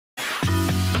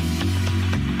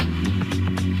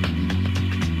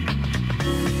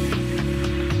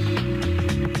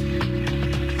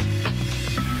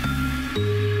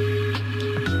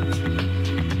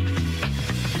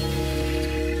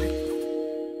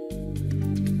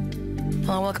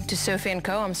Hello, welcome to Sophie &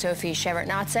 Co. I'm Sophie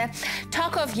Shevardnadze.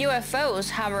 Talk of UFOs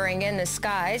hovering in the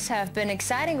skies have been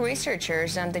exciting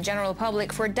researchers and the general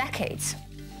public for decades.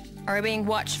 Are we being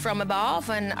watched from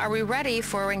above, and are we ready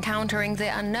for encountering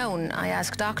the unknown? I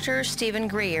asked Dr. Stephen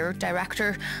Greer,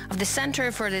 director of the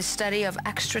Center for the Study of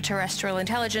Extraterrestrial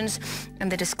Intelligence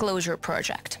and the Disclosure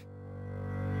Project.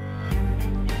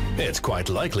 It's quite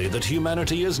likely that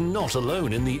humanity is not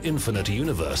alone in the infinite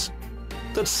universe.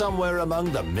 That somewhere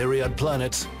among the myriad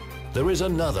planets, there is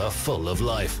another full of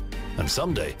life. And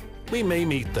someday, we may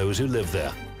meet those who live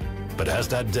there. But has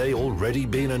that day already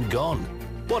been and gone?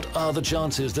 What are the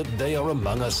chances that they are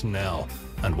among us now?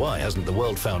 And why hasn't the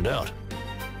world found out?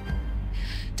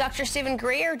 Dr. Stephen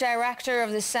Greer, director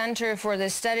of the Center for the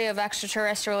Study of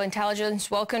Extraterrestrial Intelligence,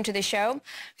 welcome to the show.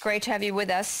 Great to have you with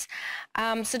us.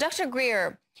 So Dr.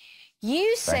 Greer,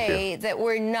 you say that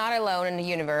we're not alone in the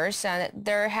universe and that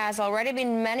there has already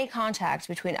been many contacts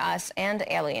between us and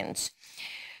aliens.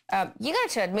 You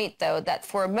got to admit, though, that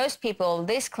for most people,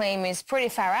 this claim is pretty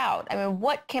far out. I mean,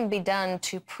 what can be done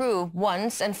to prove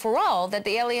once and for all that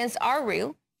the aliens are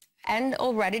real and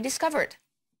already discovered?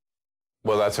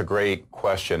 Well, that's a great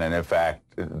question, and in fact,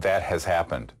 that has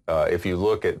happened. If you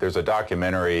look at, there's a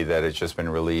documentary that has just been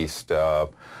released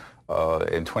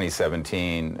in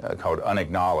 2017 called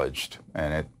Unacknowledged,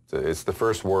 and it's the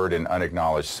first word in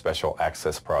Unacknowledged Special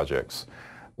Access Projects,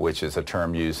 which is a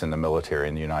term used in the military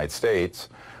in the United States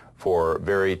for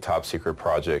very top secret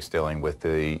projects dealing with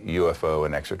the UFO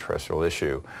and extraterrestrial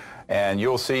issue. And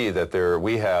you'll see that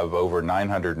we have over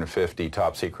 950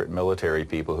 top secret military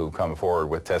people who come forward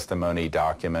with testimony,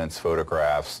 documents,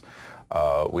 photographs.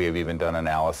 We have even done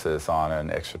analysis on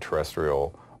an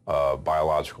extraterrestrial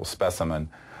biological specimen.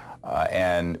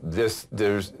 And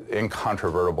there's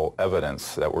incontrovertible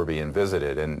evidence that we're being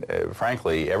visited. And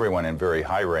frankly, everyone in very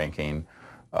high-ranking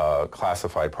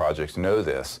classified projects know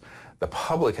this. The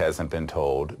public hasn't been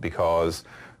told because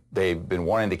they've been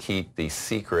wanting to keep the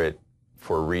secret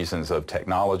for reasons of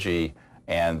technology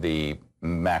and the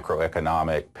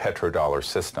macroeconomic petrodollar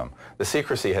system. The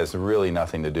secrecy has really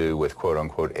nothing to do with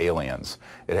quote-unquote aliens.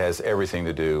 It has everything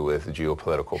to do with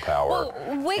geopolitical power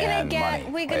and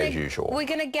money, as usual. We're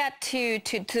going to get to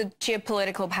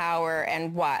geopolitical power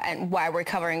and why we're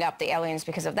covering up the aliens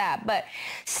because of that. But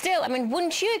still, I mean,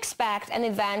 wouldn't you expect an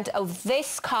event of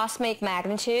this cosmic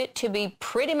magnitude to be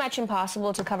pretty much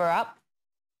impossible to cover up?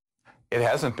 It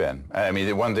hasn't been. I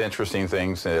mean, one of the interesting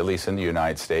things, at least in the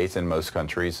United States and most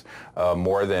countries,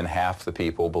 more than half the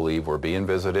people believe we're being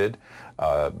visited.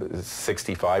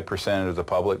 65% of the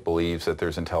public believes that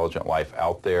there's intelligent life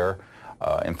out there.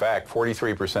 In fact,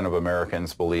 43% of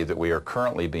Americans believe that we are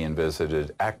currently being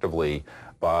visited actively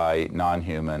by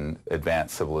non-human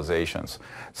advanced civilizations.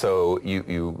 So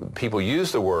people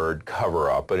use the word cover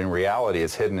up, but in reality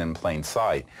it's hidden in plain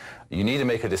sight. You need to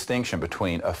make a distinction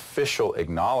between official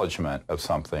acknowledgement of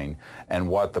something and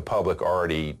what the public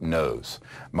already knows.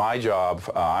 My job,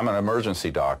 I'm an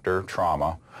emergency doctor,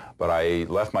 trauma, but I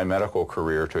left my medical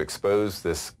career to expose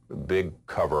this big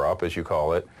cover-up, as you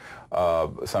call it,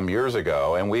 some years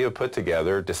ago, and we have put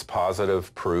together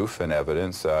dispositive proof and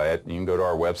evidence. You can go to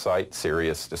our website,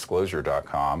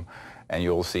 SeriousDisclosure.com, and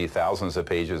you'll see thousands of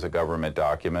pages of government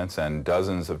documents and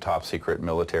dozens of top-secret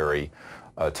military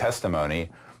testimony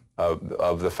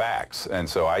of the facts. And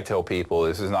so I tell people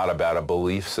this is not about a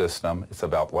belief system, it's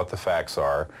about what the facts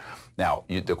are. Now,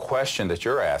 the question that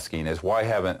you're asking is why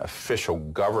haven't official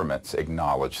governments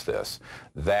acknowledged this?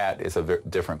 That is a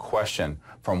different question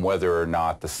from whether or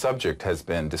not the subject has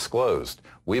been disclosed.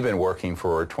 We've been working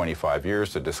for 25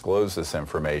 years to disclose this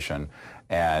information,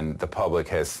 and the public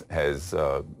has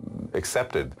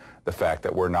accepted the fact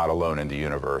that we're not alone in the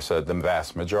universe, the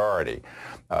vast majority.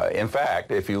 In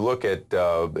fact, if you look at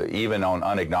even on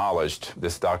Unacknowledged,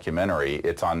 this documentary,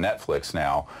 it's on Netflix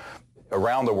now,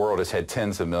 around the world it's had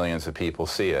tens of millions of people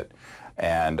see it.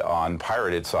 And on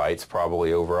pirated sites,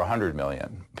 probably over 100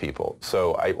 million people.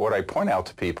 So what I point out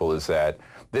to people is that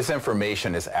this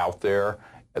information is out there,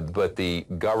 but the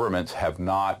governments have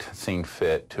not seen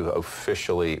fit to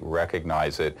officially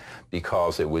recognize it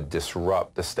because it would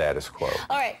disrupt the status quo.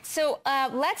 All right, so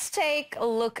let's take a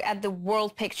look at the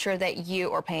world picture that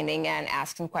you are painting and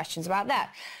ask some questions about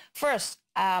that. First,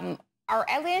 are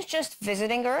aliens just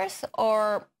visiting Earth,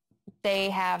 or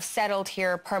they have settled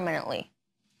here permanently?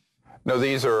 No,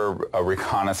 these are a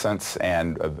reconnaissance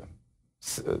and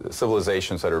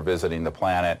civilizations that are visiting the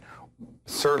planet.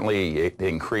 Certainly it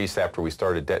increased after we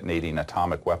started detonating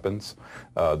atomic weapons.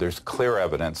 There's clear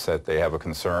evidence that they have a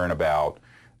concern about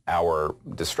our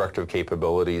destructive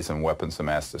capabilities and weapons of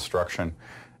mass destruction.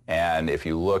 And if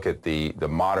you look at the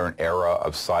modern era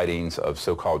of sightings of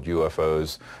so-called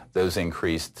UFOs, those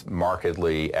increased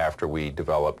markedly after we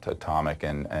developed atomic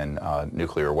and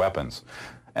nuclear weapons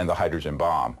and the hydrogen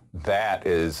bomb.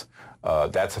 That's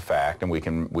a fact, and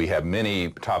we have many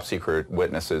top secret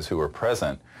witnesses who are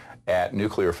present at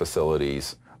nuclear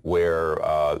facilities where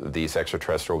these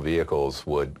extraterrestrial vehicles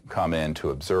would come in to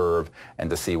observe and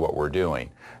to see what we're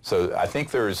doing. So I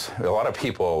think there's a lot of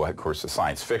people, of course, the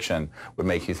science fiction would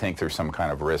make you think there's some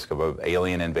kind of risk of an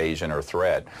alien invasion or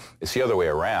threat. It's the other way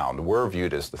around. We're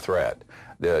viewed as the threat.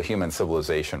 The human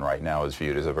civilization right now is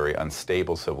viewed as a very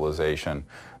unstable civilization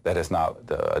that has not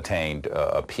attained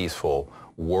a peaceful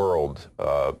world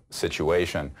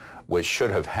situation, which should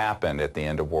have happened at the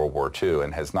end of World War II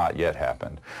and has not yet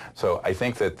happened. So I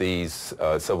think that these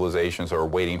civilizations are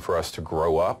waiting for us to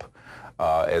grow up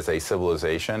as a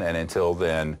civilization, and until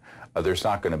then, there's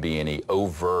not going to be any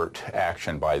overt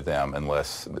action by them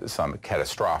unless some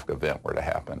catastrophic event were to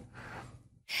happen.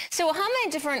 So how many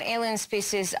different alien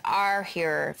species are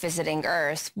here visiting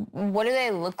Earth? What do they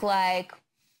look like?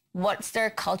 What's their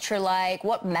culture like?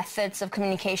 What methods of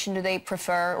communication do they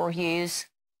prefer or use?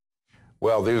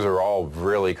 Well, these are all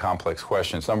really complex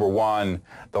questions. Number one,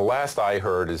 the last I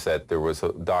heard is that there was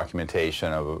a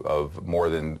documentation of more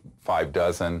than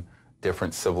 6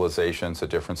 different civilizations of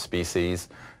different species,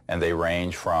 and they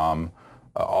range from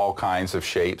all kinds of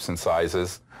shapes and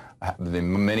sizes.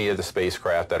 Many of the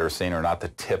spacecraft that are seen are not the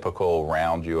typical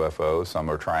round UFO. Some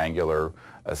are triangular,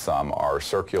 some are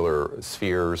circular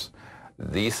spheres.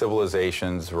 These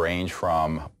civilizations range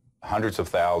from hundreds of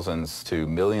thousands to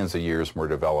millions of years more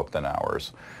developed than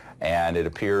ours. And it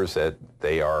appears that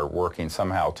they are working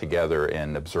somehow together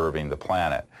in observing the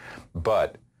planet.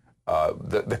 But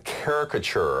the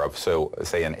caricature of,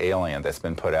 say, an alien that's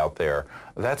been put out there,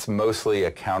 that's mostly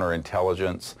a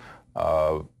counterintelligence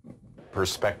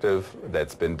perspective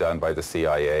that's been done by the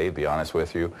CIA, to be honest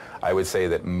with you. I would say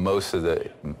that most of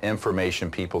the information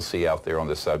people see out there on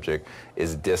the subject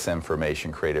is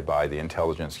disinformation created by the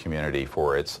intelligence community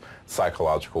for its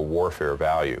psychological warfare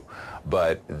value.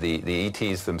 But the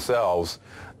ETs themselves,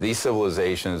 these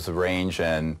civilizations range,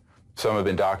 and some have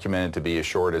been documented to be as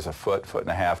short as a foot,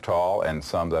 1.5 feet tall, and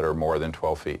some that are more than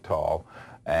 12 feet tall.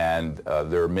 And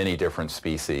there are many different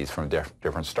species from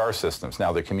different star systems.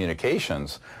 Now, the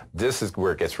communications, this is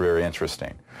where it gets very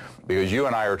interesting, because you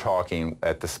and I are talking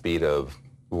at the speed of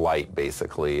light,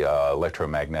 basically,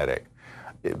 electromagnetic,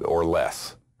 or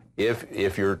less.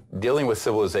 If you're dealing with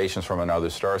civilizations from another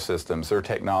star systems, their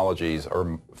technologies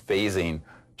are phasing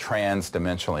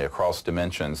trans-dimensionally, across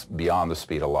dimensions, beyond the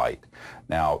speed of light.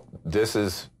 Now, this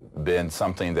has been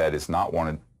something that is not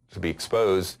wanted to be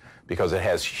exposed because it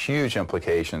has huge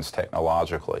implications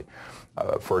technologically.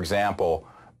 For example,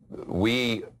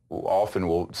 we often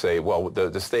will say, well,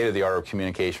 the state-of-the-art of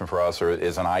communication for us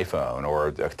is an iPhone or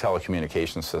a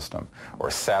telecommunications system or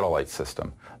a satellite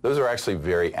system. Those are actually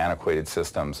very antiquated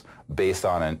systems based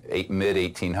on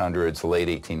mid-1800s, late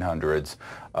 1800s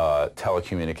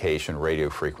telecommunication, radio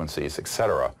frequencies,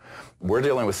 etc. We're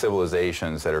dealing with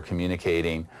civilizations that are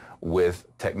communicating with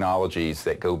technologies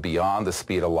that go beyond the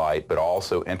speed of light, but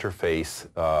also interface,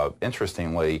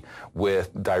 interestingly, with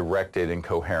directed and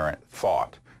coherent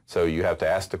thought. So you have to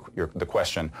ask the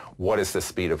question, what is the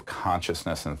speed of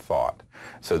consciousness and thought?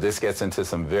 So this gets into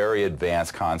some very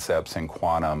advanced concepts in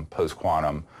quantum,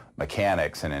 post-quantum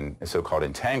mechanics and in so-called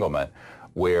entanglement,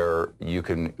 where you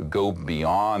can go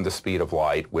beyond the speed of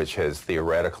light, which has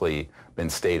theoretically been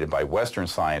stated by Western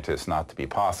scientists not to be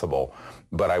possible.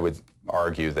 But I would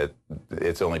argue that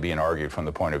it's only being argued from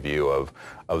the point of view of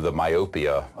the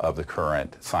myopia of the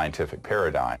current scientific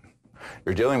paradigm.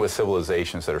 You're dealing with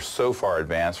civilizations that are so far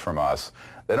advanced from us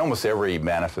that almost every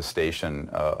manifestation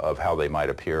of how they might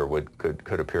appear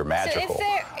could appear magical,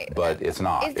 but it's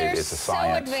not. It's a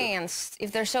science.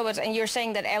 If they're so advanced, and you're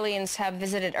saying that aliens have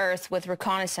visited Earth with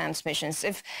reconnaissance missions,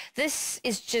 if this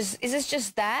is this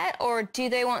just that, or do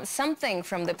they want something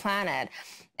from the planet?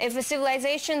 If a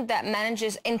civilization that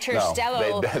manages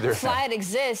interstellar flight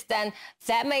exists, then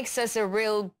that makes us a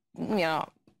real,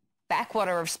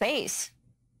 backwater of space.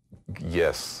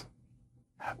 Yes,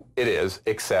 it is,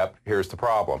 except here's the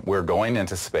problem. We're going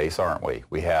into space, aren't we?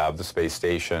 We have the space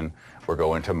station. We're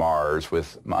going to Mars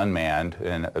with unmanned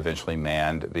and eventually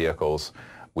manned vehicles.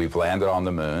 We've landed on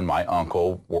the moon. My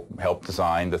uncle helped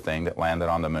design the thing that landed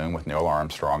on the moon with Neil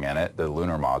Armstrong in it, the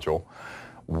lunar module.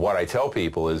 What I tell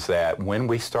people is that when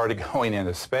we started going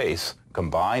into space,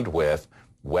 combined with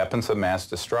weapons of mass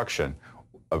destruction,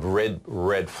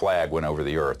 red flag went over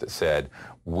the earth that said,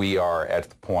 we are at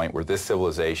the point where this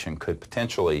civilization could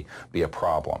potentially be a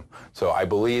problem. So I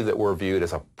believe that we're viewed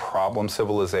as a problem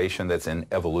civilization that's in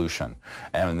evolution.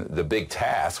 And the big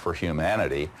task for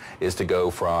humanity is to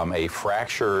go from a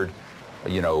fractured,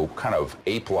 kind of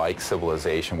ape-like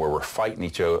civilization where we're fighting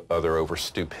each other over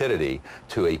stupidity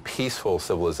to a peaceful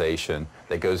civilization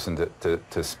that goes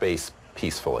into space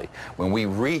peacefully. When we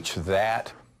reach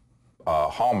that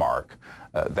hallmark,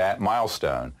 that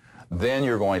milestone, then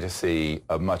you're going to see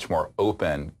a much more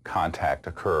open contact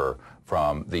occur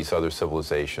from these other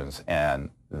civilizations and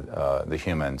the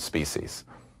human species.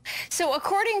 So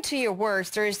according to your words,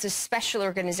 there is this special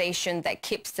organization that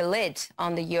keeps the lid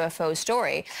on the UFO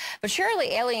story. But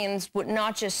surely aliens would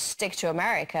not just stick to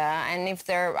America. And if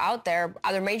they're out there,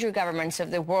 other major governments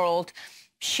of the world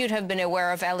should have been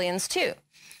aware of aliens too.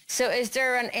 So is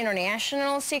there an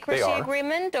international secrecy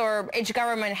agreement, or each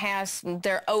government has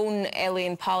their own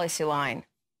alien policy line?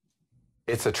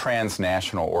 It's a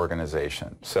transnational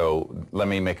organization. So let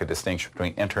me make a distinction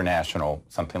between international,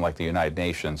 something like the United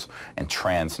Nations, and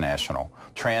transnational.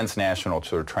 Transnational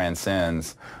sort of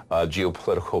transcends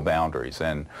geopolitical boundaries.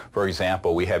 And for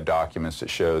example, we have documents that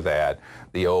show that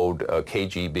the old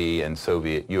KGB and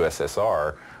Soviet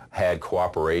USSR had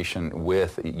cooperation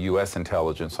with U.S.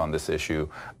 intelligence on this issue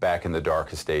back in the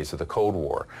darkest days of the Cold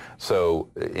War. So,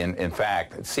 in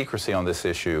fact, secrecy on this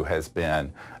issue has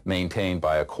been maintained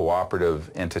by a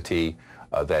cooperative entity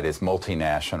that is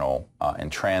multinational and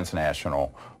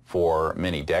transnational for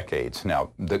many decades.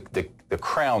 Now, the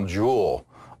crown jewel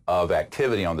of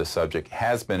activity on this subject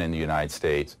has been in the United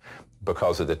States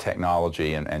because of the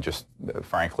technology and just,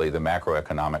 frankly, the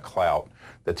macroeconomic clout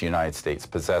that the United States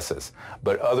possesses.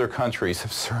 But other countries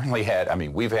have certainly had,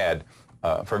 we've had,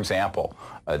 for example,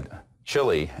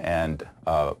 Chile and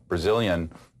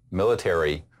Brazilian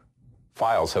military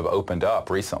files have opened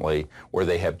up recently where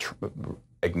they have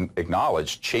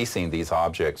acknowledged chasing these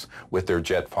objects with their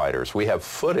jet fighters. We have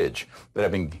footage that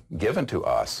have been given to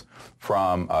us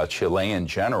from Chilean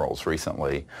generals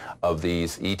recently of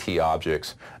these ET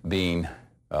objects being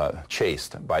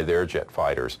chased by their jet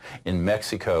fighters. In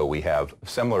Mexico, we have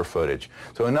similar footage.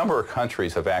 So a number of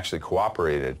countries have actually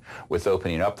cooperated with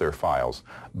opening up their files,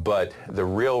 but the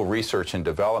real research and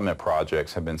development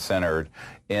projects have been centered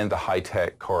in the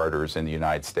high-tech corridors in the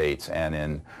United States and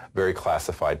in very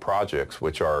classified projects,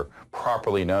 which are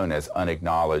properly known as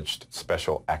unacknowledged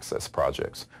special access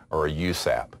projects, or a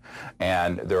USAP.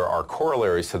 And there are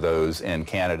corollaries to those in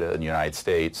Canada and the United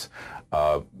States,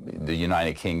 the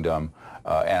United Kingdom,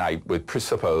 and I would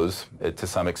presuppose, to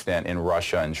some extent, in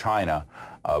Russia and China,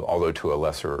 although to a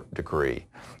lesser degree.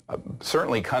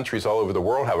 Certainly countries all over the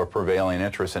world have a prevailing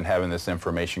interest in having this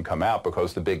information come out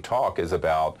because the big talk is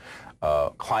about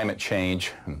climate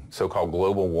change, so-called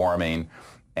global warming,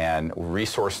 and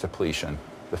resource depletion.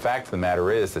 The fact of the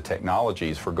matter is the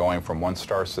technologies for going from one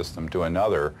star system to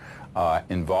another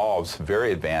involves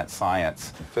very advanced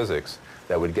science and physics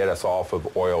that would get us off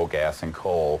of oil, gas, and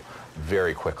coal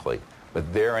very quickly.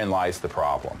 But therein lies the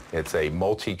problem. It's a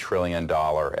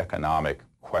multi-trillion-dollar economic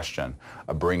question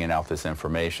of bringing out this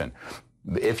information.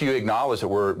 If you acknowledge that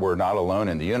we're not alone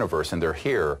in the universe and they're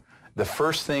here, the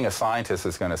first thing a scientist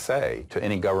is going to say to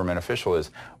any government official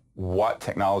is, what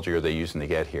technology are they using to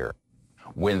get here?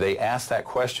 When they ask that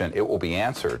question, it will be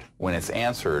answered. When it's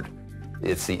answered,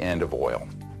 it's the end of oil.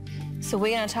 So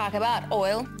we're going to talk about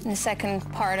oil in the second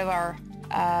part of our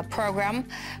program.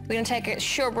 We're going to take a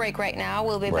short break right now.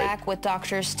 We'll be back with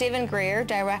Dr. Stephen Greer,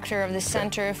 Director of the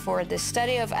Center for the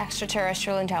Study of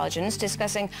Extraterrestrial Intelligence,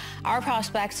 discussing our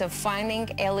prospects of finding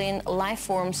alien life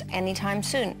forms anytime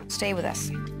soon. Stay with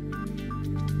us.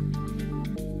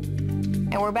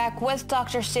 And we're back with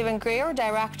Dr. Stephen Greer,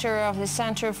 Director of the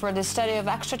Center for the Study of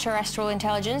Extraterrestrial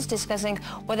Intelligence, discussing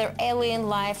whether alien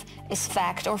life is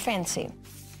fact or fancy.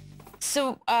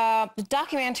 So the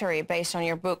documentary based on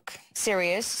your book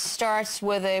series starts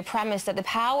with a premise that the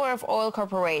power of oil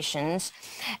corporations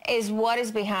is what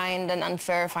is behind an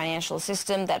unfair financial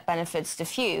system that benefits the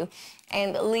few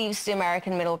and leaves the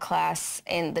American middle class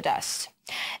in the dust.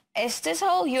 Is this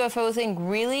whole UFO thing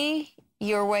really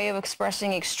your way of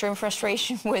expressing extreme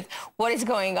frustration with what is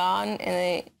going on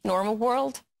in the normal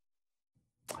world?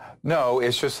 No,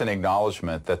 it's just an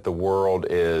acknowledgement that the world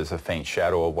is a faint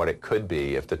shadow of what it could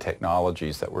be if the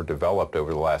technologies that were developed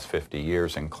over the last 50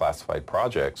 years in classified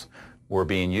projects were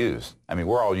being used.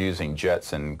 We're all using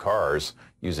jets and cars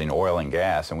using oil and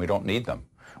gas, and we don't need them.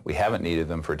 We haven't needed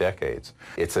them for decades.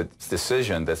 It's a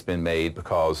decision that's been made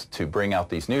because to bring out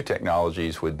these new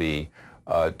technologies would be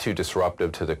too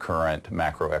disruptive to the current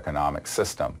macroeconomic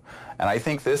system. And I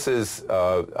think this is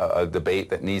a debate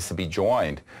that needs to be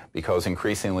joined because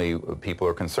increasingly people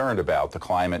are concerned about the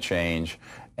climate change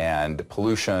and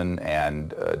pollution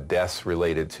and deaths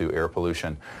related to air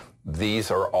pollution.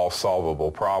 These are all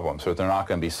solvable problems, but they're not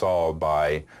going to be solved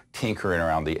by tinkering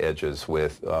around the edges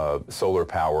with solar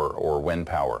power or wind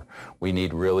power. We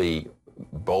need really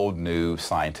bold new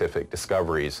scientific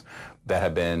discoveries that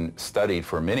have been studied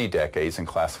for many decades in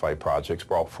classified projects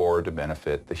brought forward to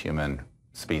benefit the human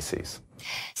species.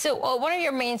 So one of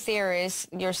your main theories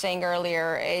you're saying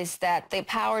earlier is that the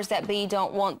powers that be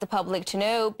don't want the public to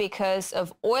know because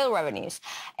of oil revenues.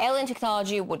 Alien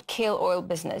technology would kill oil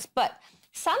business, but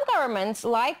some governments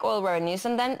like oil revenues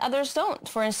and then others don't.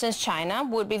 For instance, China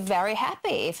would be very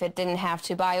happy if it didn't have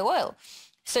to buy oil.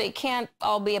 So it can't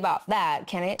all be about that,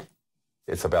 can it?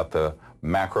 It's about the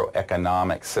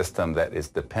macroeconomic system that is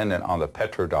dependent on the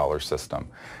petrodollar system.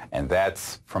 And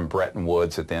that's from Bretton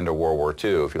Woods at the end of World War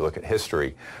II, if you look at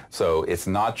history. So it's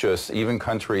not just even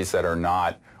countries that are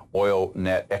not oil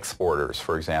net exporters,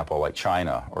 for example, like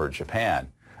China or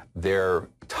Japan. They're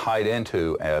tied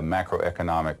into a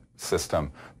macroeconomic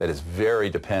system that is very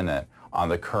dependent on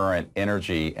the current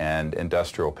energy and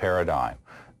industrial paradigm,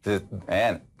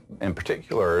 and in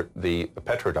particular the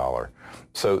petrodollar.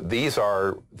 So these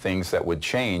are things that would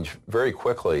change very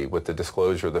quickly with the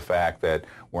disclosure of the fact that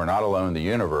we're not alone in the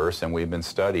universe, and we've been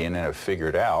studying and have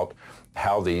figured out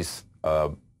how these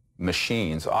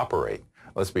machines operate.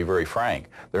 Let's be very frank.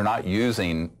 They're not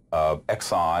using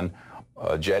Exxon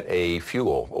Jet A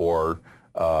fuel or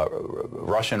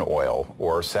Russian oil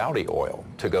or Saudi oil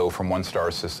to go from one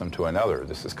star system to another.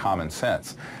 This is common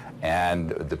sense. And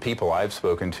the people I've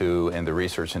spoken to in the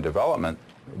research and development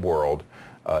world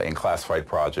in classified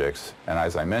projects, and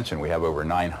as I mentioned, we have over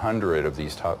 900 of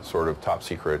these top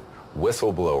secret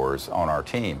whistleblowers on our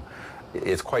team.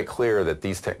 It's quite clear that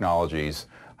these technologies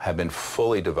have been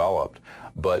fully developed,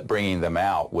 but bringing them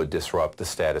out would disrupt the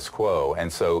status quo.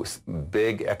 And so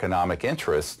big economic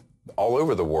interests all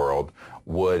over the world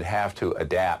would have to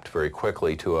adapt very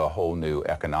quickly to a whole new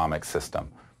economic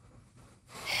system.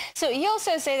 So you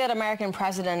also say that American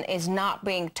president is not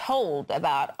being told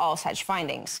about all such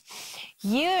findings.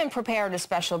 You even prepared a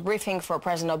special briefing for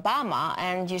President Obama,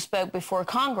 and you spoke before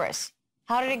Congress.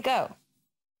 How did it go?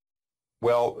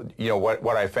 Well, you know,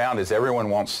 what I found is everyone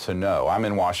wants to know. I'm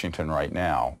in Washington right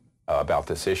now about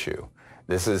this issue.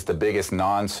 This is the biggest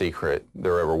non-secret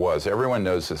there ever was. Everyone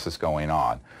knows this is going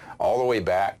on. All the way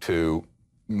back to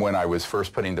when I was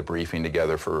first putting the briefing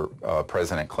together for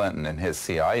President Clinton and his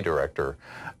CIA director,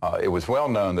 it was well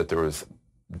known that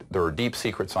there were deep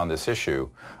secrets on this issue,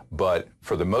 but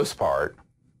for the most part,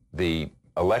 the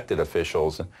elected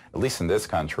officials, at least in this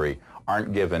country,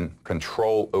 aren't given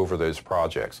control over those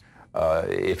projects.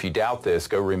 If you doubt this,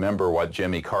 go remember what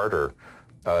Jimmy Carter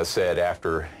said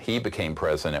after he became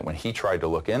president when he tried to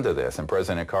look into this. And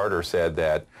President Carter said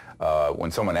that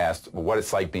when someone asked what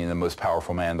it's like being the most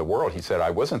powerful man in the world, he said,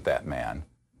 I wasn't that man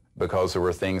because there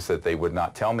were things that they would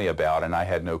not tell me about and I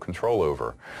had no control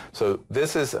over. So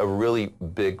this is a really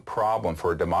big problem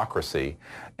for democracy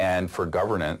and for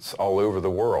governance all over the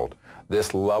world,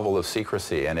 this level of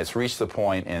secrecy. And it's reached the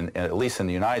point, at least in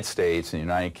the United States, in the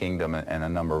United Kingdom, and a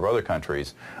number of other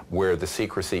countries, where the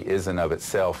secrecy is in of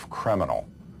itself criminal.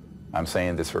 I'm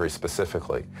saying this very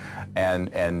specifically,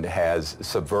 and has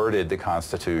subverted the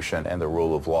Constitution and the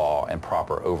rule of law and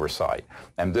proper oversight.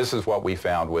 And this is what we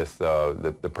found with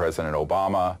the President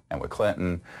Obama and with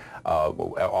Clinton.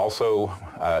 Also,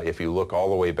 if you look all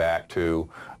the way back to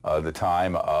the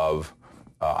time of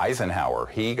Eisenhower,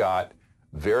 he got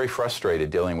very frustrated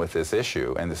dealing with this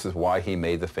issue, and this is why he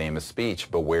made the famous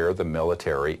speech, "Beware the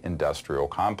military-industrial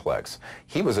complex."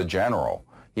 He was a general.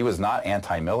 He was not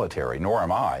anti-military, nor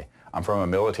am I. I'm from a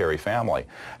military family.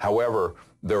 However,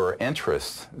 there are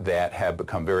interests that have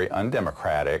become very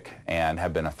undemocratic and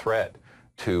have been a threat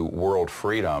to world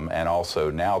freedom and also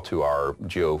now to our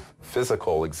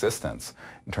geophysical existence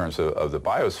in terms of the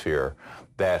biosphere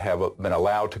that have been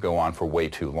allowed to go on for way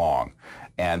too long.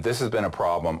 And this has been a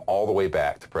problem all the way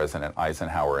back to President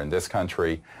Eisenhower in this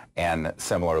country and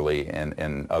similarly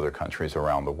in other countries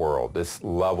around the world, this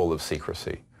level of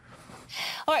secrecy.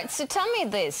 All right, so tell me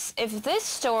this. If this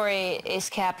story is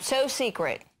kept so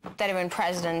secret that even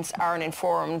presidents aren't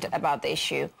informed about the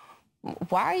issue,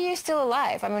 why are you still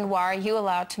alive? I mean, why are you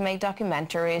allowed to make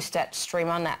documentaries that stream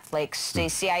on Netflix? The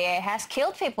CIA has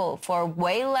killed people for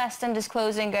way less than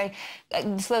disclosing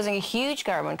a huge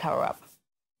government cover-up.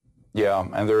 Yeah,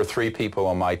 and there are 3 people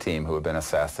on my team who have been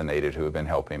assassinated who have been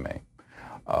helping me.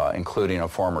 including a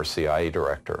former CIA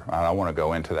director. And I don't want to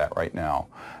go into that right now.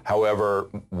 However,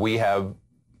 we have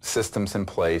systems in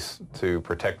place to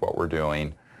protect what we're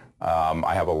doing.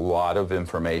 I have a lot of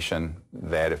information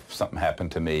that if something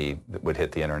happened to me that would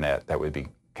hit the internet, that would be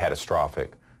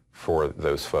catastrophic for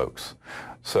those folks.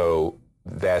 So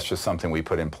that's just something we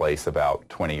put in place about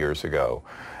 20 years ago.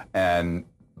 And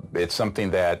it's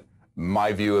something that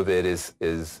my view of it is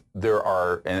there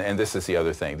are, and this is the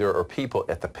other thing, there are people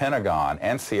at the Pentagon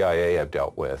and CIA I've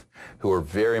dealt with who are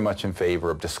very much in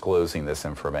favor of disclosing this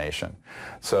information.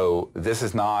 So this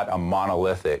is not a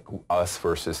monolithic us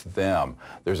versus them.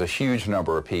 There's a huge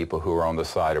number of people who are on the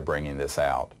side of bringing this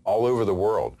out all over the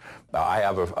world. I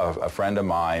have a friend of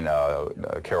mine,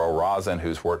 Carol Rosin,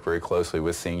 who's worked very closely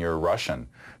with senior Russian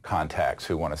contacts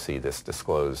who want to see this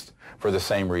disclosed for the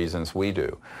same reasons we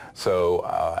do. So,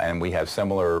 and we have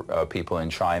similar people in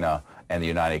China and the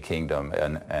United Kingdom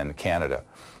and Canada.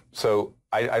 So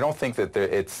I don't think that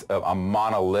it's a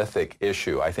monolithic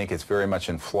issue. I think it's very much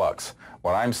in flux.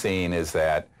 What I'm seeing is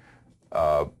that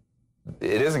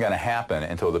it isn't going to happen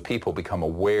until the people become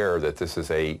aware that this is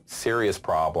a serious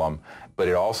problem, but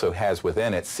it also has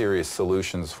within it serious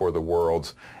solutions for the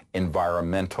world's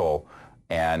environmental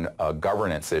and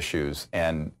governance issues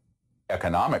and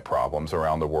economic problems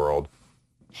around the world.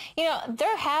 You know,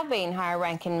 there have been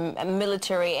higher-ranking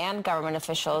military and government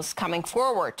officials coming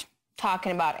forward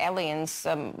talking about aliens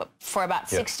for about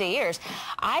 60 years.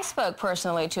 I spoke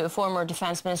personally to a former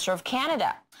defense minister of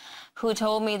Canada who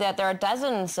told me that there are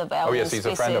dozens of alien species. Oh,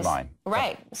 yes, he's a friend of mine.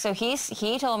 Right. So he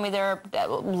told me there are a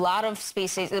lot of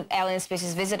species, alien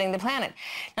species visiting the planet.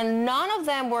 And none of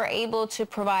them were able to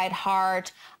provide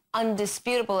hard,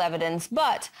 undisputable evidence,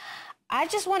 but I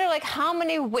just wonder, like, how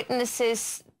many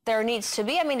witnesses there needs to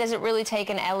be. I mean, does it really take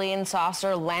an alien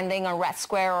saucer landing on Red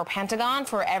Square or Pentagon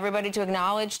for everybody to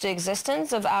acknowledge the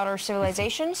existence of outer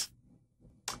civilizations?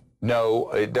 No,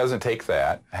 it doesn't take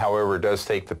that. However, it does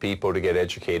take the people to get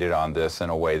educated on this in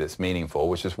a way that's meaningful,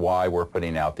 which is why we're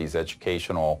putting out these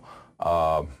educational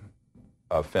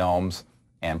films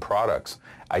and products.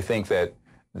 I think that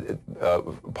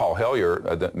Paul Hellyer,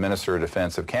 the Minister of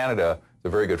Defense of Canada, a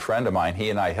very good friend of mine,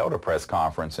 he and I held a press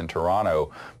conference in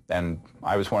Toronto, and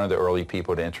I was one of the early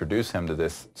people to introduce him to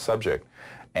this subject.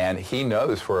 And he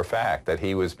knows for a fact that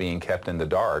he was being kept in the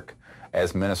dark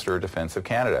as Minister of Defense of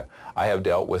Canada. I have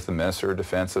dealt with the Minister of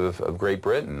Defense of Great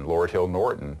Britain, Lord Hill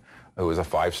Norton, who was a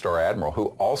five-star admiral, who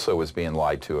also was being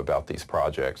lied to about these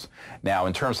projects. Now,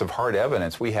 in terms of hard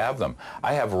evidence, we have them.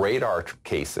 I have radar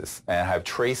cases, and I have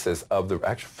traces of the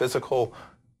actual physical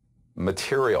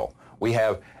material. We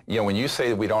have, you know, when you say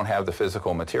that we don't have the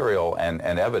physical material and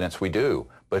evidence, we do.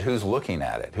 But who's looking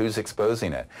at it? Who's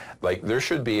exposing it? Like, there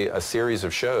should be a series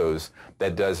of shows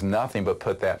that does nothing but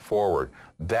put that forward.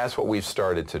 That's what we've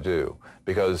started to do,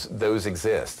 because those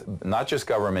exist. Not just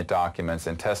government documents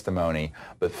and testimony,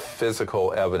 but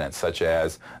physical evidence, such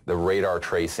as the radar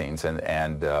tracings.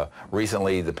 And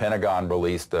recently, the Pentagon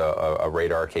released a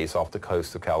radar case off the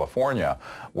coast of California,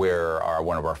 where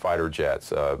one of our fighter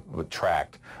jets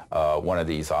tracked one of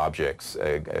these objects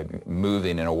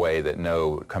moving in a way that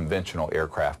no conventional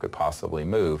aircraft could possibly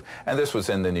move. And this was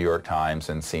in the New York Times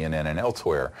and CNN and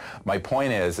elsewhere. My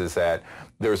point is that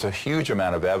there's a huge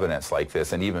amount of evidence like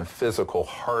this, and even physical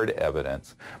hard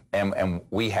evidence, and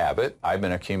we have it. I've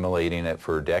been accumulating it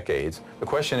for decades. The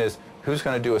question is, who's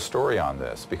going to do a story on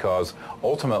this? Because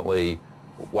ultimately,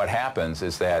 what happens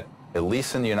is that, at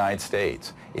least in the United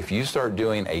States, if you start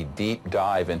doing a deep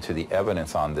dive into the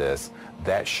evidence on this,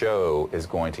 that show is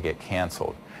going to get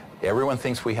canceled. Everyone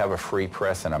thinks we have a free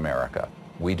press in America.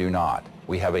 We do not.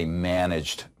 We have a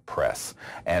managed press.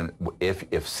 And if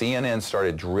CNN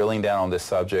started drilling down on this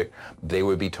subject, they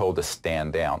would be told to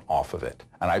stand down off of it.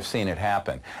 And I've seen it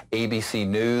happen. ABC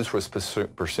News was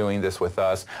pursuing this with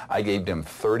us. I gave them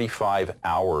 35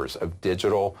 hours of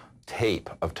digital tape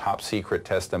of top secret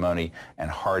testimony and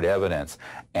hard evidence,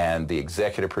 and the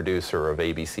executive producer of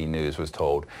ABC News was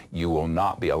told, you will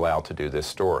not be allowed to do this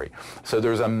story. So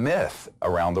there's a myth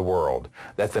around the world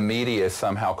that the media is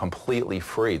somehow completely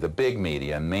free. The big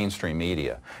media and mainstream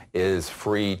media is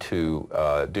free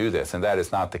to do this, and that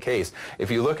is not the case. If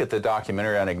you look at the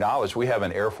documentary Unacknowledged, we have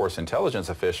an Air Force intelligence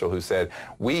official who said,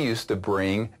 we used to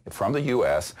bring from the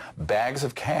U.S. bags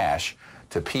of cash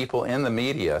to people in the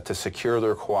media to secure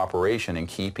their cooperation in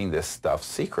keeping this stuff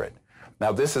secret.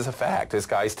 Now, this is a fact. This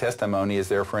guy's testimony is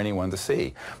there for anyone to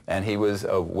see. And he was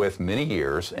with many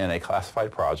years in a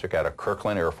classified project at a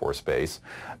Kirkland Air Force Base,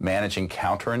 managing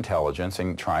counterintelligence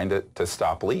and trying to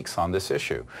stop leaks on this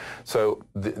issue. So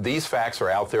these facts are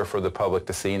out there for the public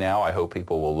to see now. I hope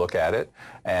people will look at it.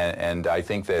 And I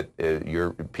think that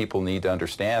people need to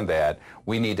understand that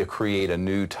we need to create a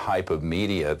new type of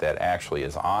media that actually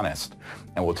is honest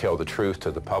and will tell the truth to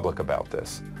the public about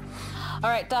this. All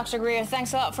right, Dr. Greer,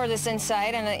 thanks a lot for this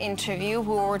insight and the interview.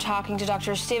 We were talking to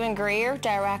Dr. Stephen Greer,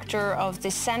 Director of the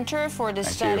Center for the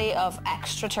Study of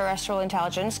Extraterrestrial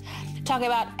Intelligence, talking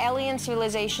about alien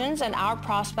civilizations and our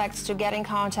prospects to get in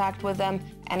contact with them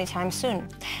anytime soon.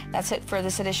 That's it for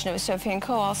this edition of Sophie &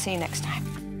 Co. I'll see you next time.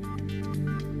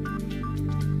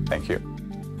 Thank you.